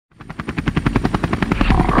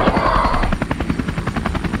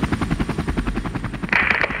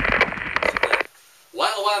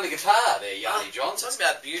guitar there, Yianni Johns. Talking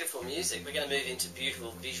about beautiful music, we're going to move into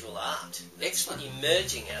beautiful visual art. Excellent.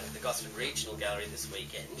 Emerging out of the Gosford Regional Gallery this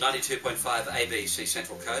weekend. 92.5 ABC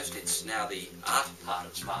Central Coast. It's now the art part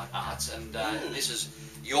of Smart Arts, and this is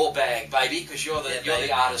your bag, baby, because you're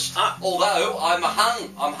the artist. Although I'm hung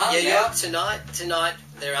Yeah, now. Tonight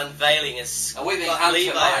they're unveiling a Are we being hung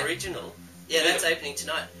Levi tonight? original. Yeah, that's opening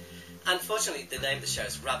tonight. Unfortunately, the name of the show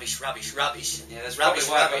is Rubbish, Rubbish, Rubbish. Yeah, that's Rubbish,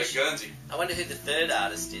 probably why I Rubbish. got a Guernsey. I wonder who the third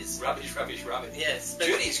artist is. Rubbish, rubbish, rubbish. Yes.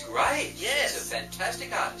 Judy's great. Yes. She's a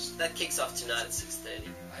fantastic artist. That kicks off tonight at 6:30.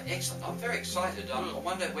 Excellent. I'm very excited. I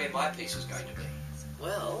wonder where my piece is going to be.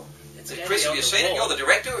 Well, it's Chris, have you seen it? You're the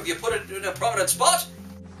director. Have you put it in a prominent spot?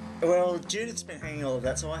 Well, Judith's been hanging all of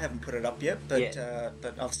that, so I haven't put it up yet,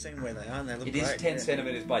 but I've seen where they are and they look great. It is 10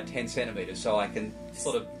 centimetres by 10 centimetres, so I can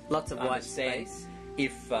sort of lots of white understand space.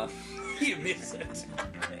 If you miss it.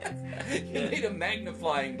 You need a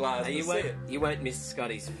magnifying glass to see it. You won't miss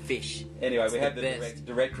Scotty's fish. Anyway, we have the the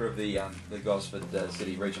director of the Gosford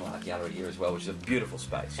City Regional Art Gallery here as well, which is a beautiful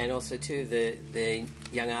space. And also too the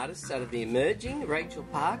young artists out of the emerging, Rachel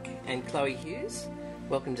Parke and Chloe Hughes.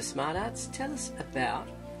 Welcome to Smart Arts. Tell us about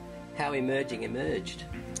how emerging emerged.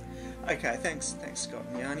 Okay, thanks Scott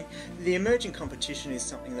and Yianni. The emerging competition is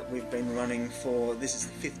something that we've been running for, this is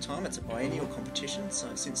the 5th time, it's a biennial competition, so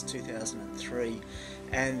since 2003.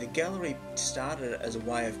 And the gallery started as a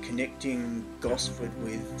way of connecting Gosford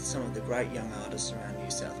with some of the great young artists around New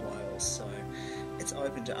South Wales. So it's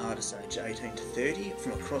open to artists aged 18 to 30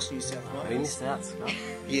 from across New South Wales. We missed out, Scott.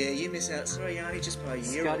 Yeah, you missed out. Sorry, Yianni, just by a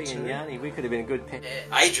year Scotty or two. and Yianni, we could have been a good pair.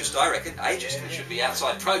 Ageist, I reckon. Ageist should be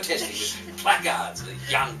outside protesting with placards.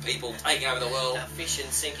 The young people taking over the world. Fish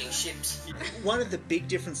and sinking ships. One of the big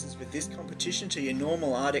differences with this competition to your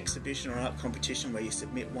normal art exhibition or art competition where you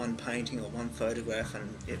submit one painting or one photograph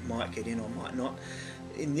and it might get in or might not,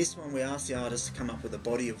 in this one we asked the artists to come up with a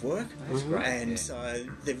body of work, and so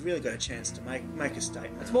they've really got a chance to make a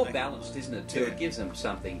statement. It's more balanced, isn't it, too? Yeah. It gives them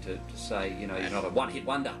something to say, you know, you're not a one-hit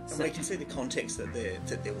wonder. And we can see the context that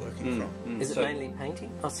they're working from. Is it mainly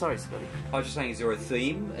painting? Oh, sorry, Scotty. I was just saying, is there a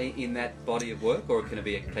theme in that body of work, or can it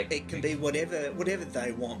be eclectic? It can be whatever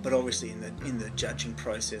they want, but obviously in the judging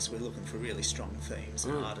process we're looking for really strong themes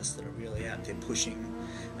and artists that are really out there pushing.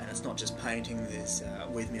 And it's not just painting. There's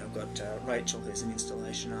with me I've got Rachel, who's an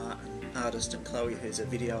installation artist, and Chloe, who's a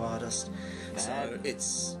video artist. So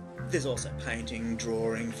there's also painting,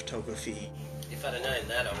 drawing, photography. If I'd have known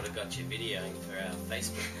that, I would have got you videoing for our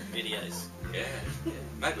Facebook videos. Yeah.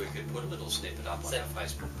 Maybe we could put a little snippet up on our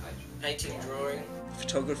Facebook page. Painting, drawing,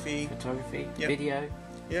 photography, video.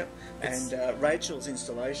 Yep. And Rachel's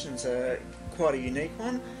installations are quite a unique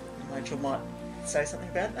one. Rachel might say something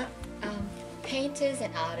about that. Painters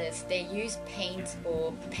and artists, they use paint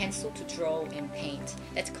or pencil to draw and paint.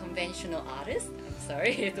 That's conventional artists. I'm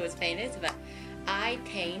sorry if it was painters, but I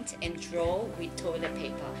paint and draw with toilet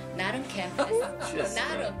paper. Not on canvas,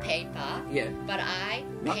 not on paper, but I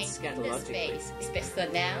paint in the space.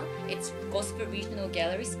 Especially now, it's Gosford Regional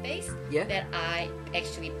Gallery space that I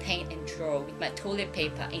actually paint and draw with my toilet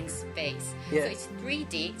paper in space. So it's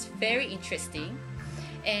 3D, it's very interesting.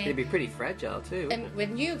 And it'd be pretty fragile too. And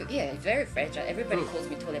when very fragile. Everybody calls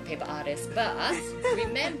me toilet paper artist, but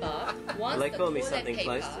remember, once they the call me toilet something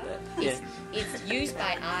paper close to that. is used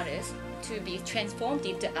by artists to be transformed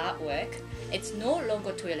into artwork, it's no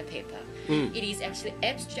longer toilet paper. It is actually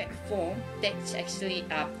abstract form that's actually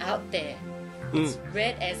out there. It's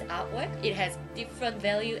read as artwork. It has different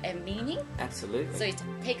value and meaning. Absolutely. So it's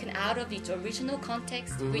taken out of its original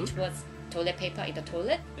context, which was toilet paper in the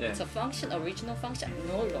toilet. It's a function, original function,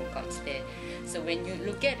 no longer it's there. So when you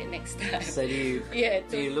look at it next time. So do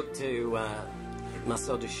you look to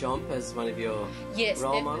Marcel Duchamp as one of your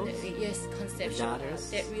role models? Yes, conceptual art.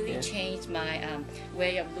 That really changed my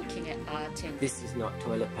way of looking at art. And this is not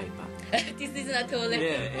toilet paper. This is not toilet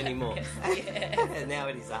paper anymore. Now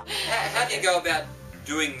it is art. How do you go about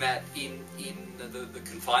doing that in the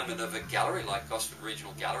confinement of a gallery like Gosford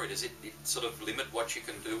Regional Gallery? Does it sort of limit what you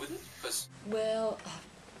can do with it? Well,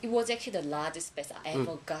 it was actually the largest space I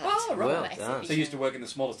ever got. Oh, well done. So you used to work in the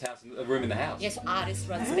smallest room in the house? Yes, artists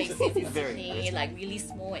run spaces in Sydney, like really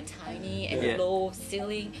small and tiny and low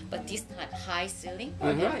ceiling, but this time high ceiling.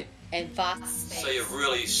 Right. And vast space. So you've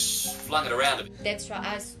really flung it around a bit. That's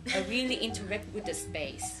right. I really interact with the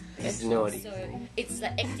space. It's naughty. So it's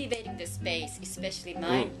like activating the space, especially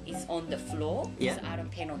mine is on the floor. So I don't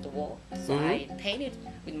paint on the wall. So I painted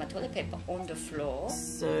with my toilet paper on the floor.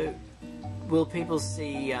 So will people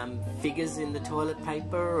see figures in the toilet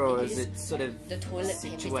paper, or is it sort of the toilet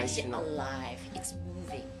paper is actually alive? It's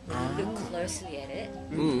moving. When you look closely at it,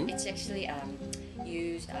 it's actually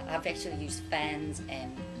I've actually used fans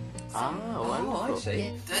and wonderful. I see.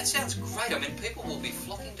 Yeah. That sounds great. I mean, people will be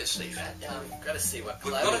flocking to see that. Got to see what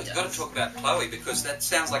We've Chloe does. got to talk about Chloe, because that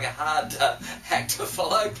sounds like a hard act to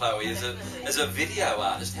follow, Chloe, as a video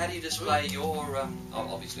artist. How do you display your,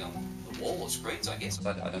 obviously on the wall or screens, I guess?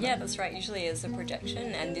 I don't know. Yeah, that's right. Usually it's a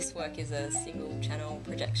projection, and this work is a single channel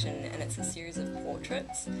projection, and it's a series of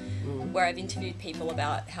portraits where I've interviewed people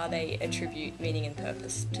about how they attribute meaning and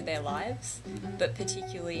purpose to their lives, but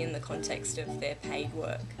particularly in the context of their paid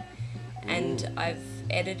work. And I've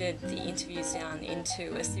edited the interviews down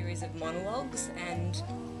into a series of monologues, and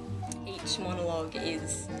each monologue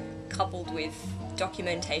is coupled with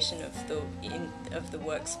documentation of the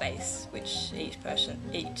workspace which each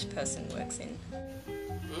person works in.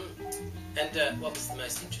 And what was the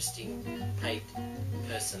most interesting paid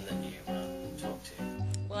person that you talked to?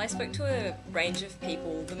 Well, I spoke to a range of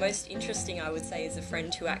people. The most interesting, I would say, is a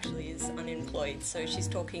friend who actually is unemployed. So she's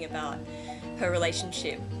talking about her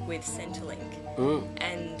relationship with Centrelink,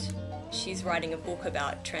 and she's writing a book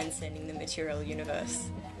about transcending the material universe.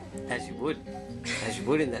 As you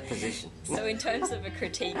would in that position. So in terms of a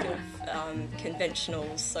critique of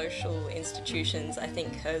conventional social institutions, I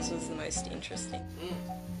think hers was the most interesting.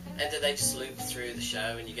 And do they just loop through the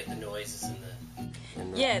show and you get the noises and the...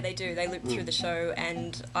 Yeah, they do. They loop through the show,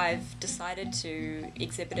 and I've decided to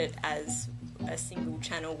exhibit it as a single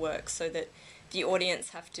channel work so that the audience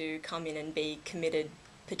have to come in and be committed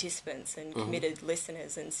participants and committed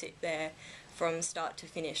listeners and sit there from start to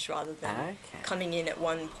finish rather than coming in at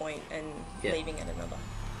one point and leaving at another.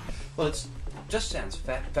 Well, it just sounds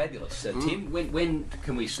fabulous. Tim, when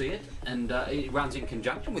can we see it? And it runs in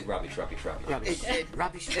conjunction with Rubbish.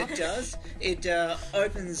 It does. It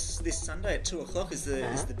opens this Sunday at 2 o'clock is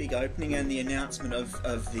the big opening and the announcement of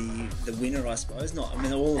the winner, I suppose.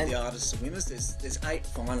 All of the artists are winners. There's 8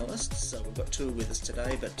 finalists, so we've got 2 with us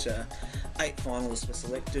today, but 8 finalists were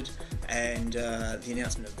selected, and the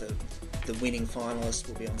announcement of the winning finalist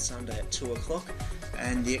will be on Sunday at 2 o'clock,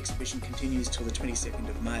 and the exhibition continues till the 22nd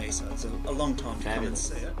of May, so it's a long time to come and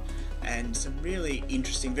see it. And some really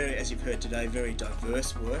interesting, as you've heard today, very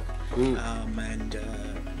diverse work, and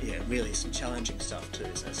really some challenging stuff too.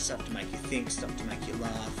 So stuff to make you think, stuff to make you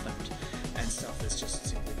laugh, and stuff that's just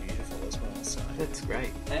simply beautiful as well. So that's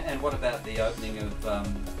great. And what about the opening of the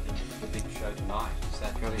big show tonight?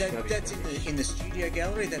 That's in the studio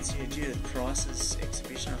gallery. That's Judith Price's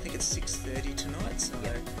exhibition. I think it's 6:30 tonight. So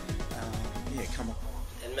come on.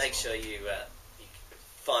 And make sure you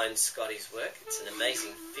find Scotty's work. It's an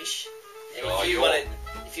amazing fish. And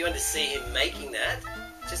if you want to see him making that,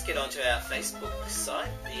 just get onto our Facebook site,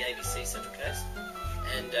 the ABC Central Coast,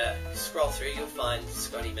 and scroll through. You'll find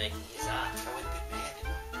Scotty making his art. I went a bit mad,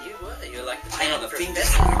 didn't I? You were. You're like the Hang on, the professor. fingers.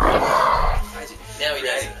 Crazy. Now he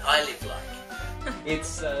knows what I live like. It's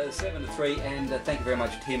 7 to 3, and thank you very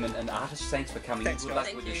much, Tim and artists. Thanks for coming. Thanks, Good guys.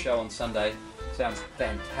 luck with your Thank show on Sunday. Sounds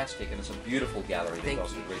fantastic, and it's a beautiful gallery, the Thank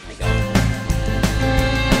Gosford you. Regional Gallery.